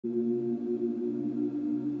Hey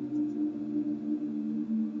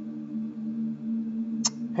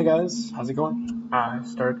guys, how's it going? I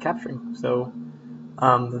started capturing.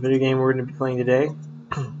 The video game we're going to be playing today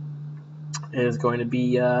is going to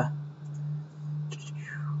be, here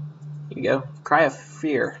you go, Cry of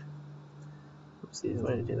Fear. Let's see the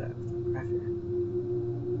way to do that. Cry of Fear.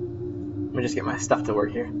 Let me just get my stuff to work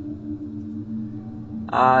here.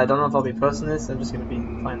 I don't know if I'll be posting this, I'm just going to be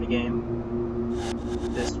playing the game.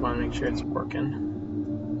 Just want to make sure it's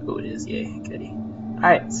working. Oh, it is, yay, goody.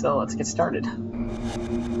 Alright, so let's get started.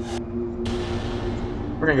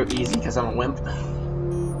 We're gonna go easy because I'm a wimp.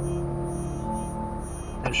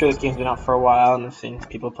 I'm sure this game's been out for a while and I've seen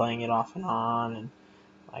people playing it off and on, and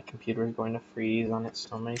my computer is going to freeze on it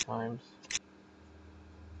so many times.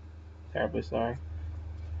 Terribly sorry.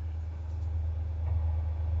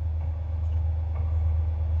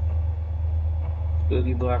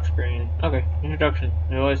 Spooky black screen. Okay, introduction.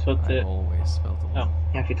 I always felt it. Always felt alone. Oh,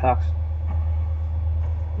 he actually talks.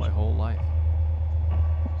 My whole life.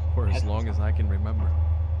 For as long as I can remember.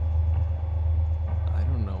 I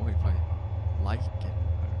don't know if I like it.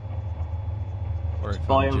 Or if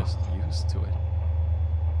I'm just used to it.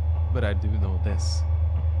 But I do know this.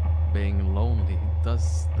 Being lonely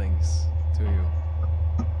does things to you.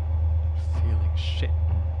 Feeling shit,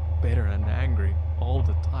 bitter and angry all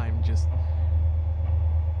the time just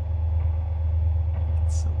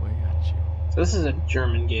eats away at you. So this is a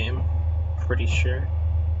German game, pretty sure.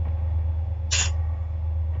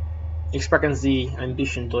 Ich sprechen Sie ein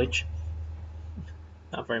bisschen Deutsch?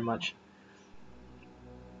 Not very much.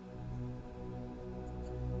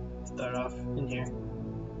 Start off in here.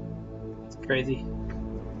 It's crazy.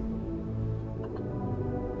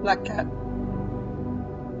 Black Cat.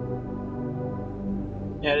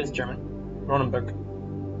 Yeah, it is German. Ronenberg.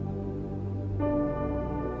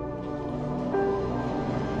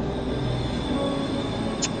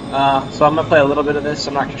 So I'm gonna play a little bit of this.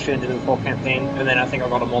 I'm not actually gonna do the full campaign, and then I think I'll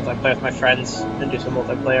go to multiplayer with my friends and do some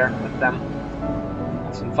multiplayer with them.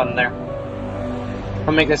 Have some fun there.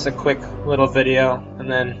 I'll make this a quick little video,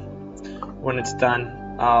 and then when it's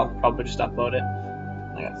done, I'll probably just upload it.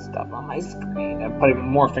 I got stuff on my screen. I'm putting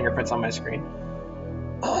more fingerprints on my screen.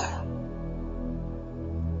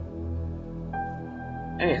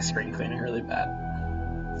 I need a screen cleaning really bad.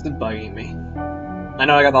 This is bugging me. I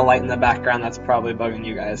know I got the light in the background, that's probably bugging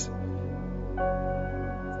you guys.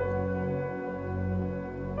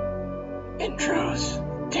 Intros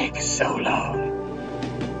take so long.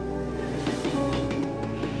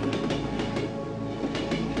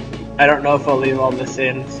 I don't know if I'll leave all this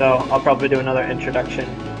in, so I'll probably do another introduction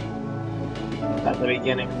at the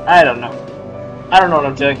beginning. I don't know. I don't know what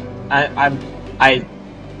I'm doing.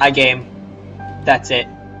 I game. That's it.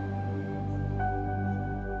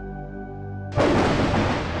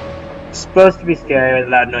 It's supposed to be scary with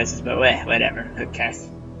loud noises, but whatever. Who cares?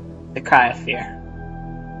 The Cry of Fear.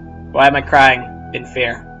 Why am I crying in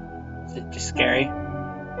fear? Is it just scary?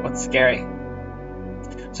 What's scary?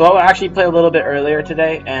 So I'll actually play a little bit earlier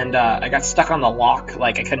today, and I got stuck on the lock.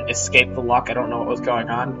 Like, I couldn't escape the lock. I don't know what was going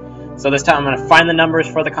on. So this time I'm going to find the numbers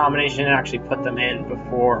for the combination and actually put them in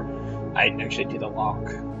before I actually do the lock.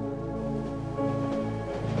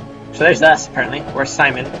 So there's us, apparently. Where's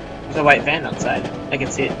Simon? There's a white van outside. I can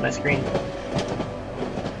see it in my screen.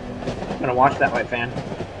 I'm going to watch that white van.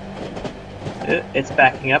 It's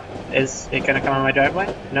backing up. Is it going to come on my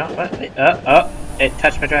driveway? No? It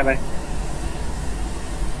touched my driveway.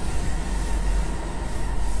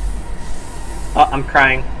 Oh, I'm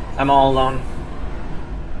crying. I'm all alone.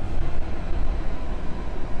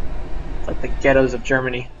 It's like the ghettos of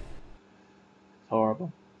Germany. It's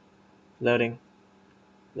horrible. Loading.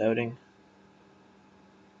 Loading.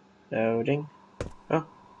 Loading.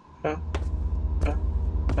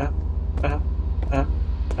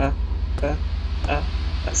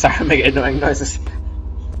 Sorry, I'm making annoying noises.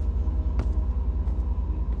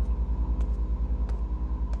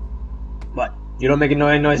 What? You don't make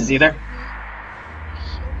annoying noises either?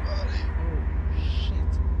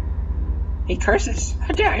 He curses.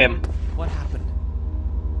 How dare him? What happened?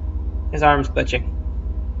 His arm's glitching.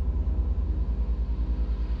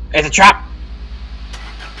 It's a trap!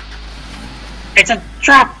 It's a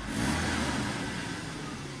trap!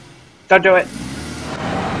 Don't do it.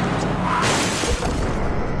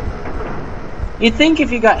 You'd think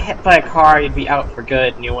if you got hit by a car, you'd be out for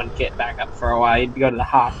good and you wouldn't get back up for a while. You'd go to the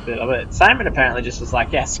hospital. But Simon apparently just was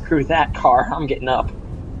like, yeah, screw that car. I'm getting up.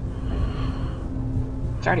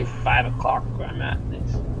 It's already 5 o'clock where I'm at.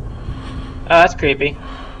 Thanks. Oh, that's creepy.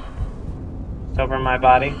 It's over my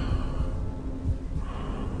body.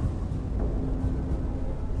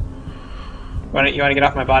 You wanna get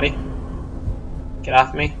off my body? Get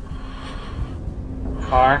off me.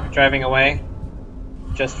 Car driving away.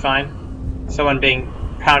 Just fine. Someone being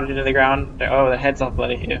pounded into the ground. Oh, the head's all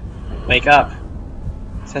bloody here. Wake up.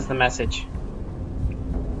 Says the message.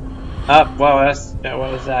 Up. Whoa,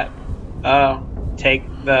 what was that? Oh, take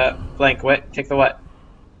the blank. What? Take the what?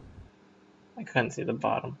 I couldn't see the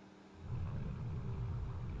bottom.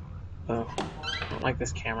 Oh, I don't like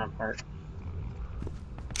this camera part.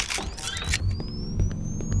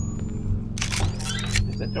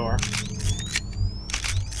 There's the door.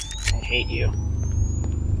 I hate you.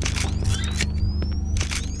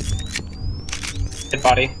 Dead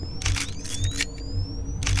body.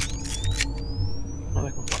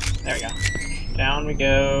 There we go. Down we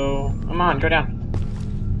go. Come on, go down.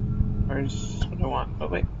 Where's what do I want? Oh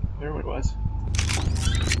wait, there it was.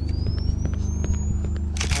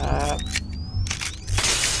 Oh,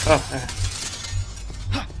 there.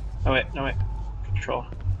 Oh wait, no wait. Control.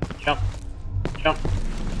 Jump. Jump.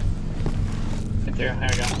 Get through. There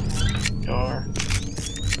we go. Door.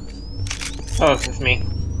 Oh, it's me.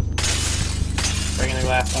 Breaking the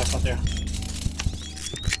glass. Oh, I fell through.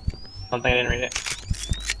 Something I didn't read it.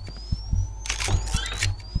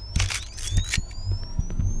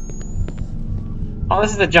 Oh,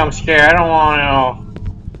 this is a jump scare. I don't want to know.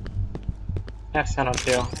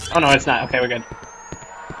 F-102. Oh no, it's not. Okay, we're good.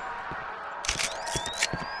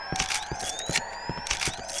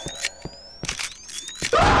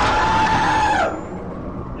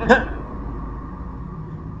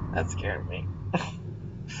 That scared me.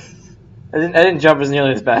 I didn't jump as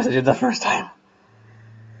nearly as fast as I did the first time.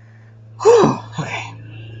 Whew. Okay.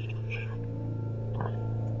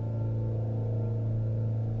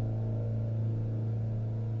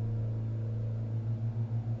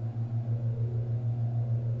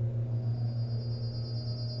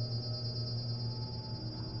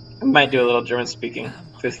 I might do a little German speaking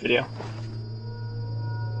for this video.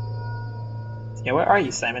 Yeah, where are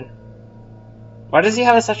you, Simon? Why does he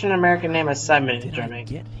have such an American name as Simon in German?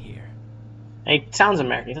 Get here. And he sounds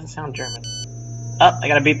American, he doesn't sound German. Oh, I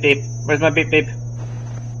got a beep beep. Where's my beep beep?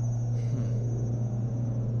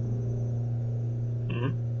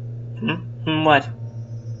 What?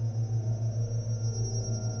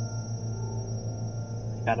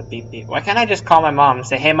 I got a beep beep. Why can't I just call my mom and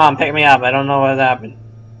say, hey mom, pick me up, I don't know what happened.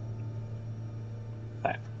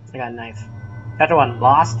 But I got a knife. Chapter 1,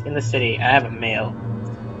 Lost in the City. I have a mail.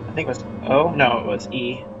 I think it was O? No, it was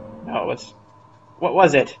E. No, it was... What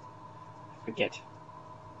was it? I forget.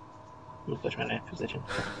 I'm gonna switch my knife position.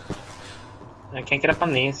 I can't get up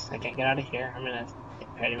on these. I can't get out of here. I'm gonna...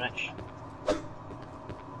 pretty much.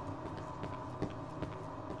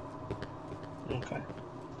 Okay.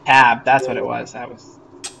 Tab, that's what it was. That was...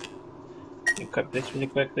 Equip this really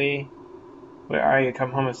quickly. Where are you?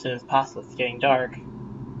 Come home as soon as possible. It's getting dark.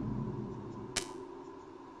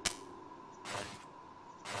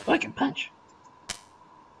 Oh, I can punch.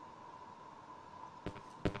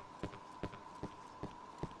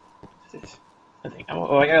 What's this? Nothing.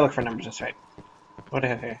 Oh, I gotta look for numbers. That's right. What do I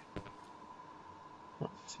have here?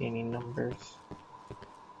 Don't see any numbers.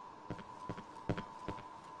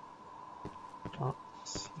 Don't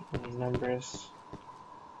see any numbers.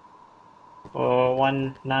 Oh,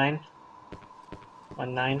 1 9.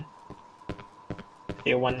 1 9.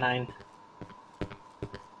 See a 1 9.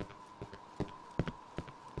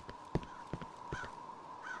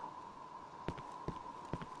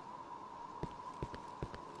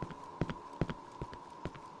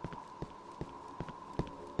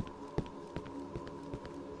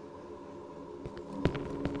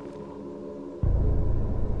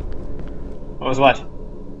 What was what?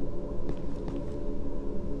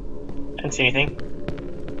 I didn't see anything.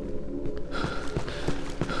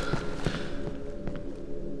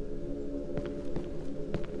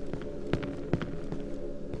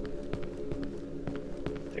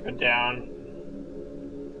 To go down.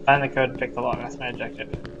 Find the code, pick the lock. That's my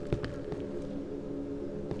objective.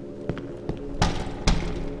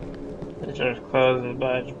 Just close and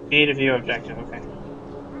budge. B to view objective. Okay.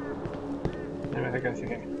 Let me go through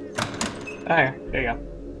here. Oh, here. There you go.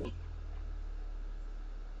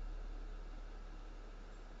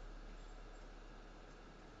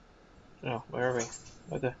 Oh, where are we?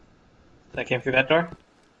 What the? That came through that door?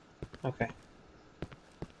 Okay.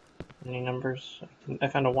 Any numbers? I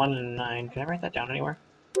found a 1 and a 9. Can I write that down anywhere?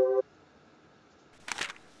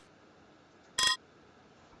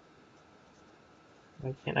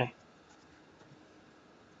 Why can't I?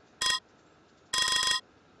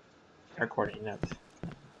 Recording notes.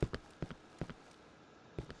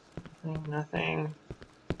 Nothing.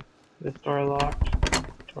 This door locked.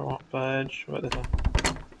 Door won't budge. What is that?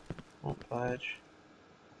 Won't budge.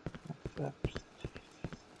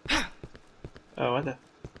 Oh, what the?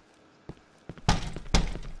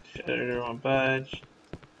 Shutter won't budge.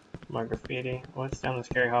 More graffiti. What's down the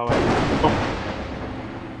scary hallway? Oh.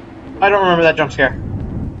 I don't remember that jump scare.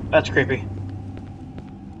 That's creepy.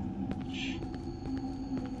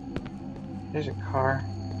 There's a car.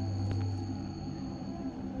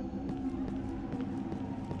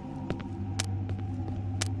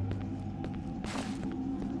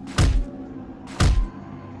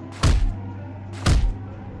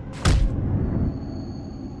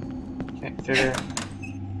 Okay, through there.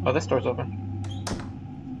 Oh, this door's open.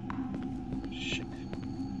 Shit.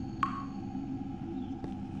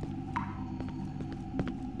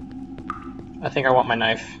 I think I want my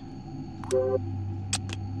knife.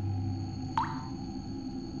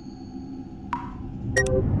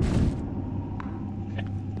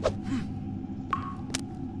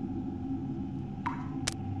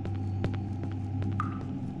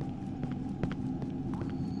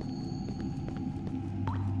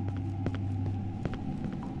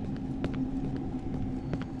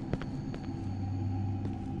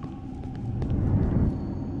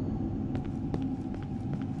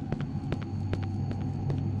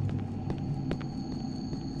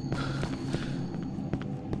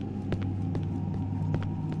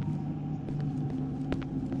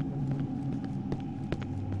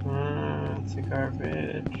 It's a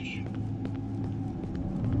garbage.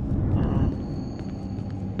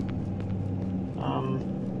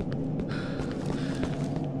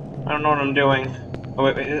 I don't know what I'm doing. Oh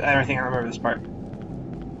wait, I don't think I remember this part.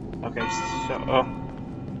 Okay, so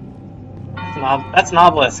that's an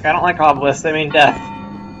obelisk. I don't like obelisks. They mean death.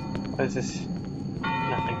 What is this?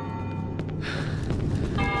 Nothing.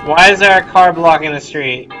 Why is there a car blocking the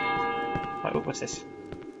street? What's this?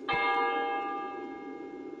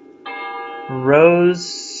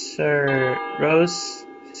 Rosard.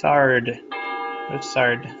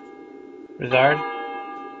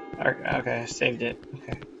 Okay, I saved it.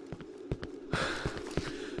 Okay.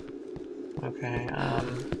 Okay,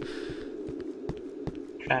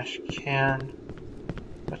 trash can.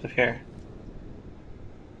 What's up here?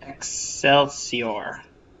 Excelsior.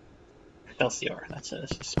 Excelsior, that's a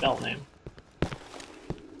spell name.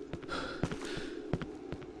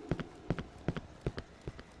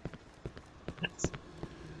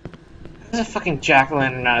 There's a fucking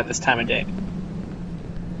jack-o'-lantern out at this time of day.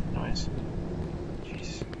 Noise.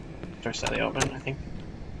 Jeez. Door's slightly open, I think.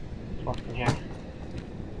 Let's walk in here.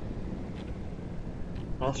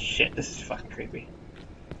 Well, shit, this is fucking creepy.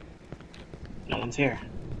 No one's here.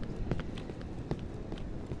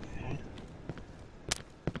 Okay.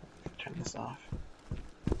 Turn this off.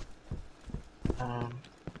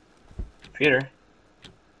 Computer.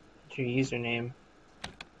 What's your username?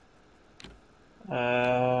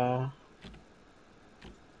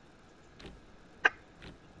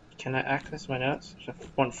 Can I access my notes? There's a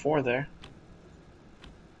 1-4 there.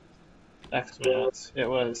 Access my notes. It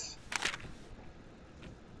was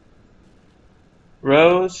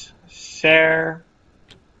Rose Ser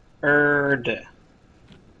Erd.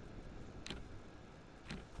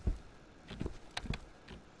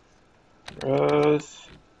 Rose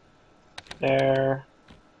Ser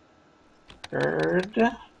Erd.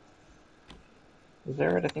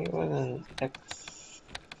 Zerd, I think it was an X.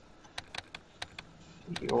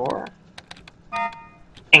 Your.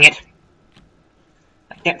 Dang it!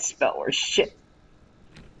 I can't spell words. Shit.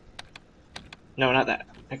 No, not that.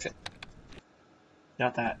 Exit.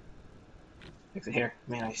 Not that. Exit here.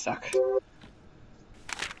 Man, I suck.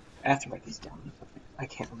 I have to write these down. I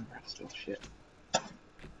can't remember how to spell shit.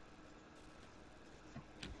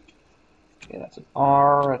 Okay, that's an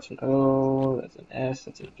R, that's an O, that's an S,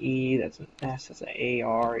 that's an E, that's an S, that's an A,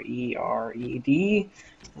 R, E, R, E, D,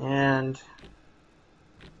 and...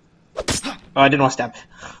 Oh, I didn't want to stab.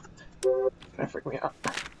 That freaked me out.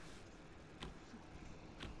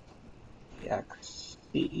 X-C-E-L-S-I-O-R.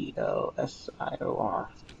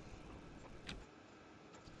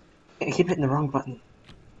 I keep hitting the wrong button.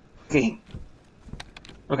 Okay.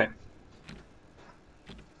 Okay.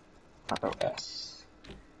 R-O-S-E-S-A-R-E-R-E-D,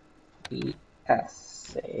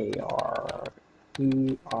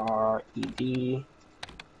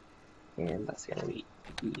 and that's gonna be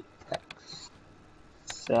E-X.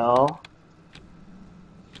 Cell.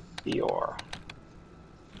 Dior.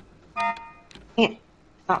 It's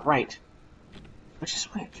not right. Which is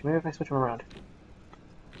switch? Maybe if I switch them around.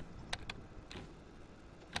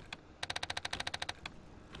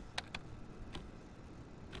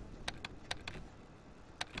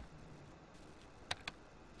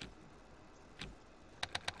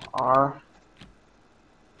 R.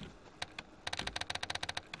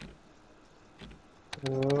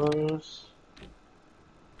 combos.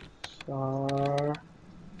 Star.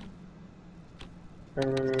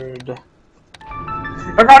 Bird.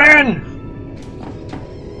 I got in!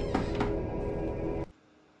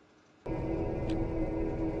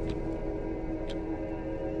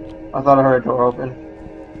 I thought I heard a door open.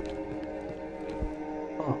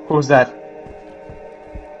 Oh, who's that?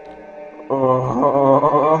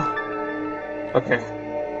 Oh. Okay.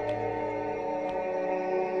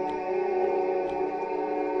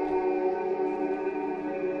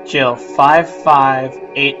 Jill,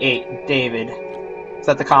 5588, David. Is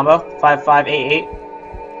that the combo? 5588?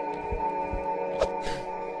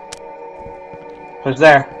 Who's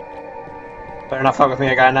there? Better not fuck with me,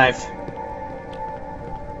 I got a knife.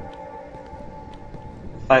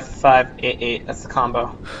 5588, that's the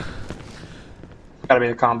combo. Gotta be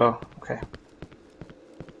the combo. Okay.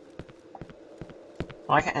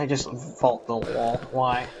 Why can't I just vault the wall?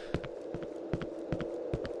 Why?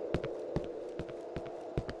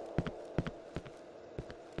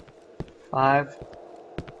 Five,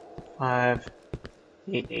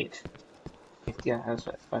 8, 8. Yeah, that's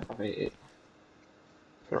right. 5, 5, 8, 8.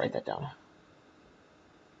 Gotta write that down.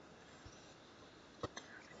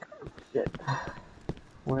 Shit.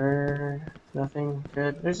 Where? Nothing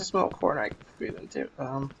good. There's a smoke corner I can breathe into.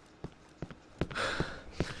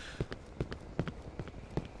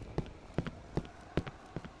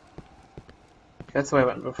 That's the way I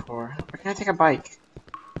went before. Where can I take a bike?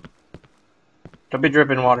 Don't be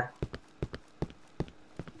dripping water.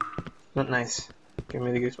 Not nice. Give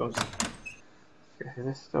me the goosebumps. Go through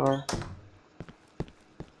this door.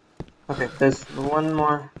 Okay, there's one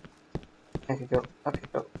more. I could go. Okay,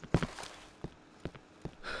 go.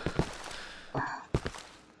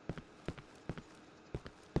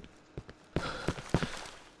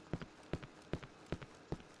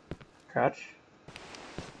 Crouch.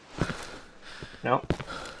 Nope.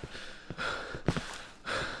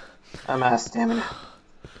 I'm out of stamina.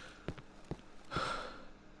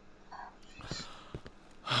 Jeez.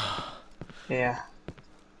 Yeah.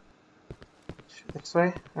 This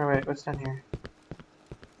way? Oh wait, what's down here?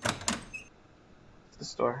 It's the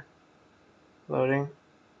store. Loading.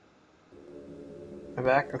 Am I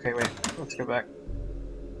back? Okay, wait. Let's go back.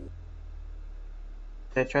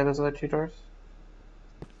 Did I try those other two doors?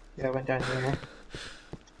 Yeah, I went down here.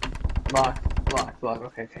 Lock, lock, lock.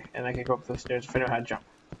 Okay, okay. And I can go up those stairs if I know how to jump.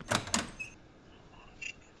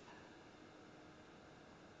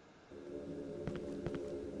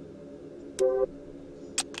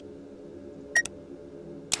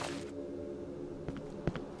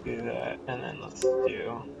 Do that, and then let's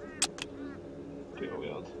do dual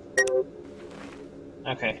wield.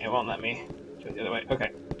 Okay, it won't let me do it the other way.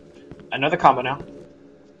 Okay. Another combo now.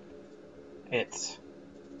 It's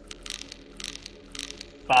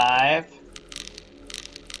 5,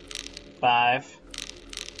 5,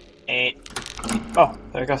 8. Oh,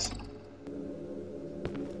 there it goes.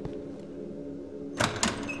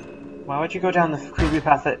 Why would you go down the creepy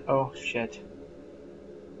path that... Oh, shit.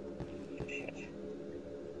 Shit.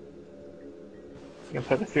 You can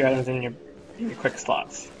put the 3 items in your quick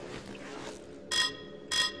slots.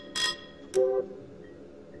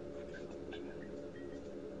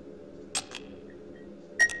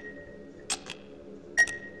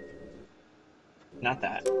 Not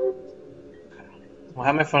that. We'll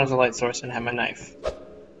have my phone as a light source and have my knife.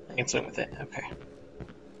 I can swim with it. Okay.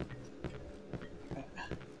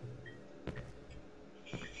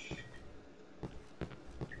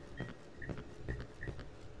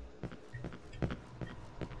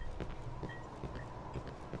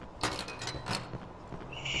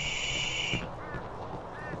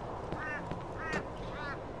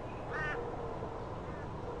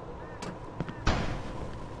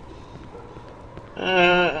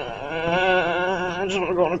 I just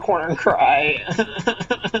want to go in a corner and cry.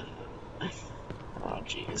 Oh,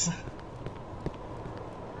 jeez.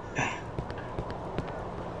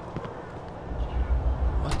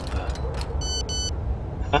 What the?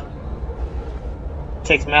 Huh?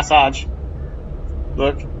 Takes massage.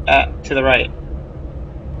 Look to the right.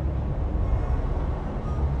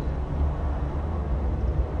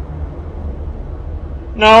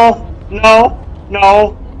 No, no,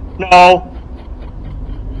 no, no.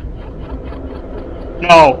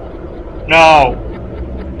 No. No.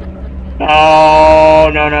 No,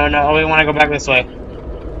 no, no, no. We want to go back this way.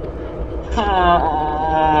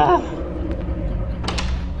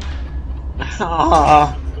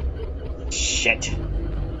 Shit.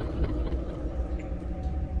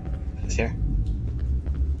 It's here.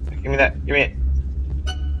 Give me that. Give me it.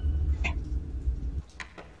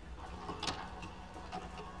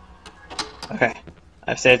 Okay.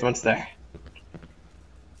 I've saved once there.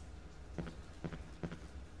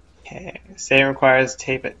 Save requires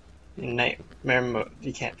tape it in nightmare mode.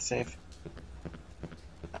 You can't save.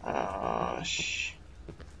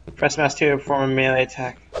 Press mouse 2 to perform a melee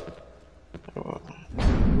attack. Oh.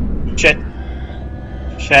 Shit.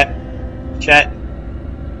 Shit. Shit.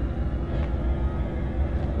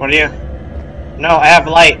 What are you? No, I have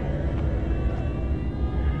light.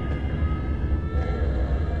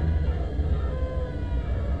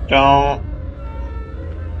 Don't.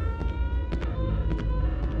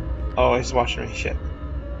 Oh, he's watching me. Shit.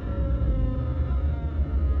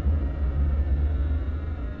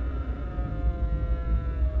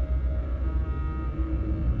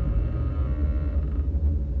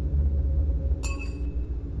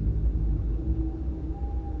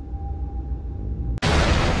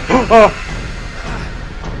 Oh!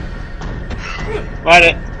 Light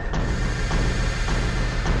it.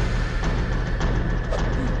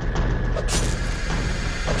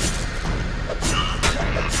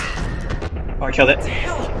 Oh, I killed it. What the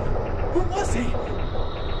hell? Who was he?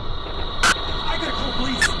 I gotta call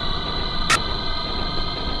police.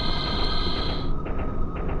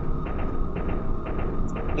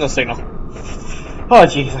 No signal. Oh,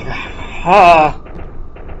 jeez. Ah.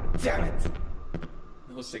 Damn it.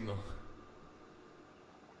 No signal.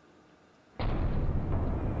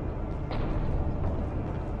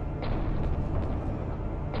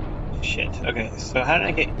 Shit. Okay, so how did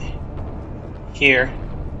I get here?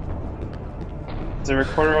 Is the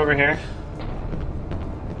recorder over here?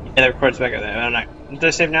 Yeah, the recorder's back over there. I'm not. Did I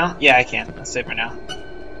save now? Yeah, I can. Let's save right now.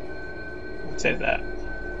 Let's save that.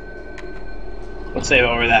 Let's save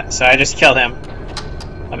over that. So I just killed him.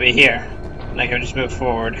 I'll be here. And I can just move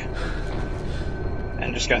forward.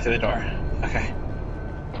 And just go through the door. Okay.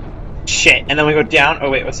 Shit. And then we go down. Oh,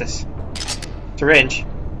 wait, what's this? Syringe.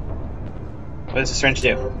 What does the syringe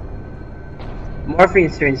do? Morphine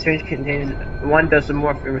syringe. Syringe contains 1 dose of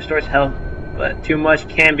morphine. Restores health, but too much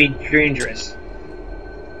can be dangerous.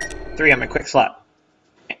 3 on my quick slot.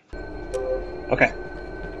 Okay.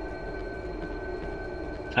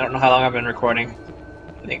 I don't know how long I've been recording.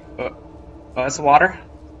 I think. Oh, that's the water?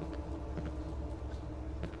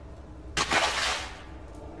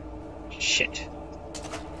 Shit.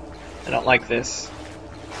 I don't like this.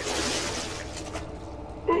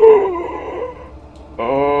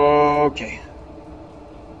 Okay.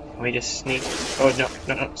 Can we just sneak? Oh, no,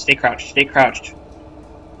 no, no. Stay crouched. Stay crouched.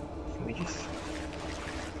 Can we just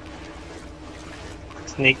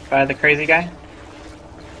sneak by the crazy guy?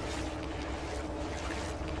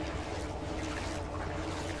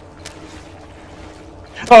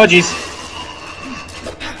 Oh, jeez.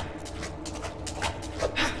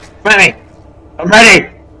 Come at me. I'm ready.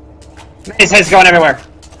 His head's going everywhere.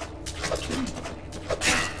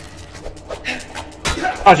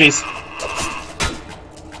 Oh, jeez.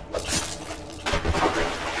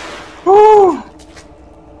 Woo!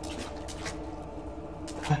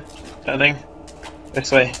 Nothing.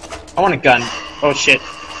 This way. I want a gun. Oh, shit.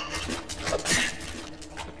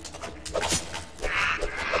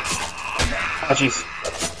 Oh, jeez.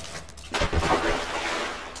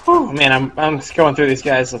 Oh man, I'm going through these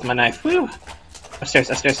guys with my knife. Woo! Upstairs,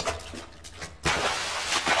 upstairs.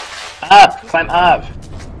 Up! Climb up!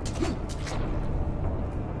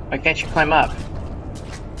 Why can't you climb up?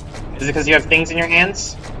 Is it because you have things in your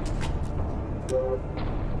hands?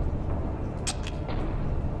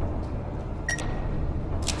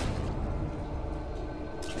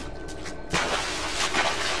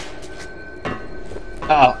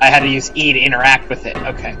 Oh, I had to use E to interact with it.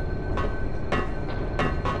 Okay.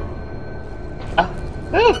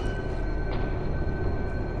 Woo!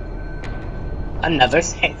 Another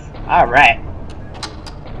safe. Alright.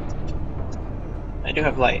 I do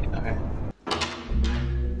have light. Okay.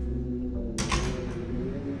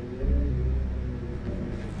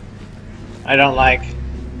 I don't like...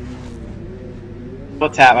 Full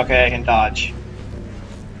tap. Okay, I can dodge.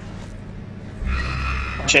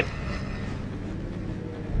 Shit.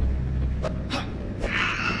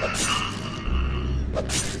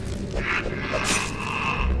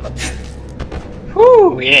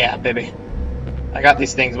 Whoo! Yeah, baby. I got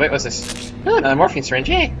these things. Wait, what's this? Oh, another morphine syringe.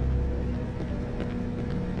 Yay!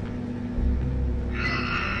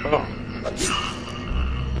 Oh.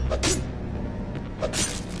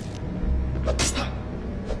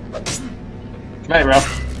 Come here, bro.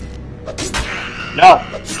 No!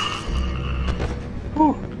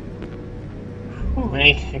 Whew. Whew.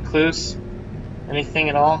 Any clues? Anything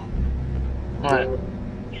at all? What?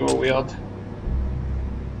 Dual wield.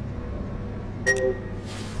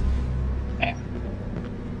 Okay.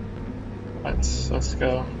 Let's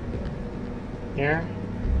go here.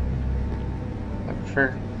 Look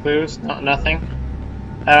for clues. No, nothing.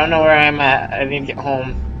 I don't know where I'm at. I need to get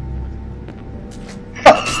home.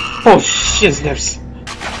 Oh, shizners.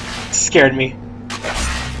 Scared me.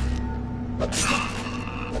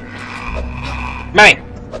 Mate!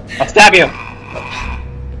 I'll stab you!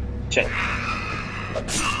 Shit.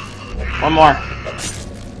 One more.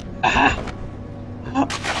 Aha!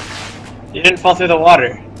 You didn't fall through the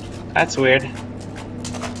water. That's weird.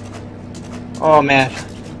 Oh man.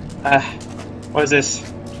 What is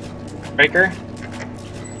this? Breaker?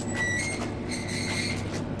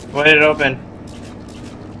 What did it open?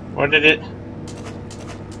 What did it?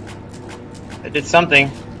 It did something.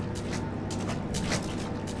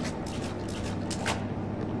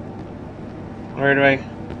 Where do I?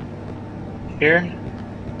 Here?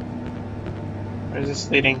 Where's this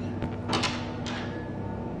leading?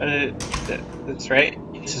 That's right.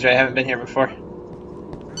 This is right. I haven't been here before.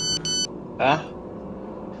 Huh?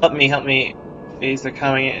 Help me, help me. These are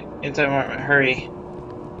coming into my hurry.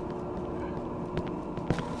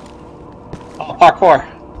 Oh, parkour!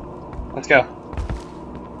 Let's go.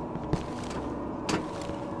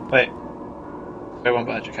 Wait. I won't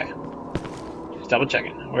budge, okay. Just double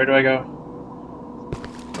checking. Where do I go?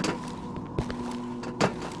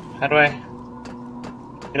 How do I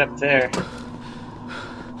get up there?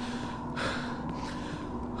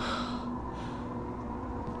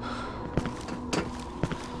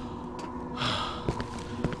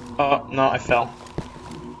 Oh, no, I fell.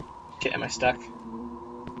 Shit, am I stuck?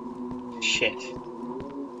 Shit.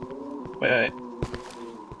 Wait.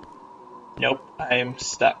 Nope, I am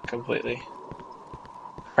stuck completely.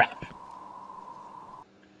 Crap.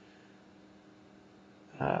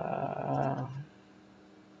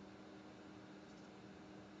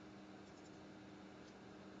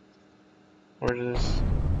 Where does this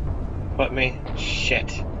put me?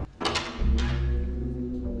 Shit.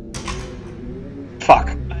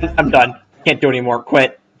 Fuck. I'm done. Can't do anymore.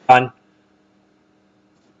 Quit. Done.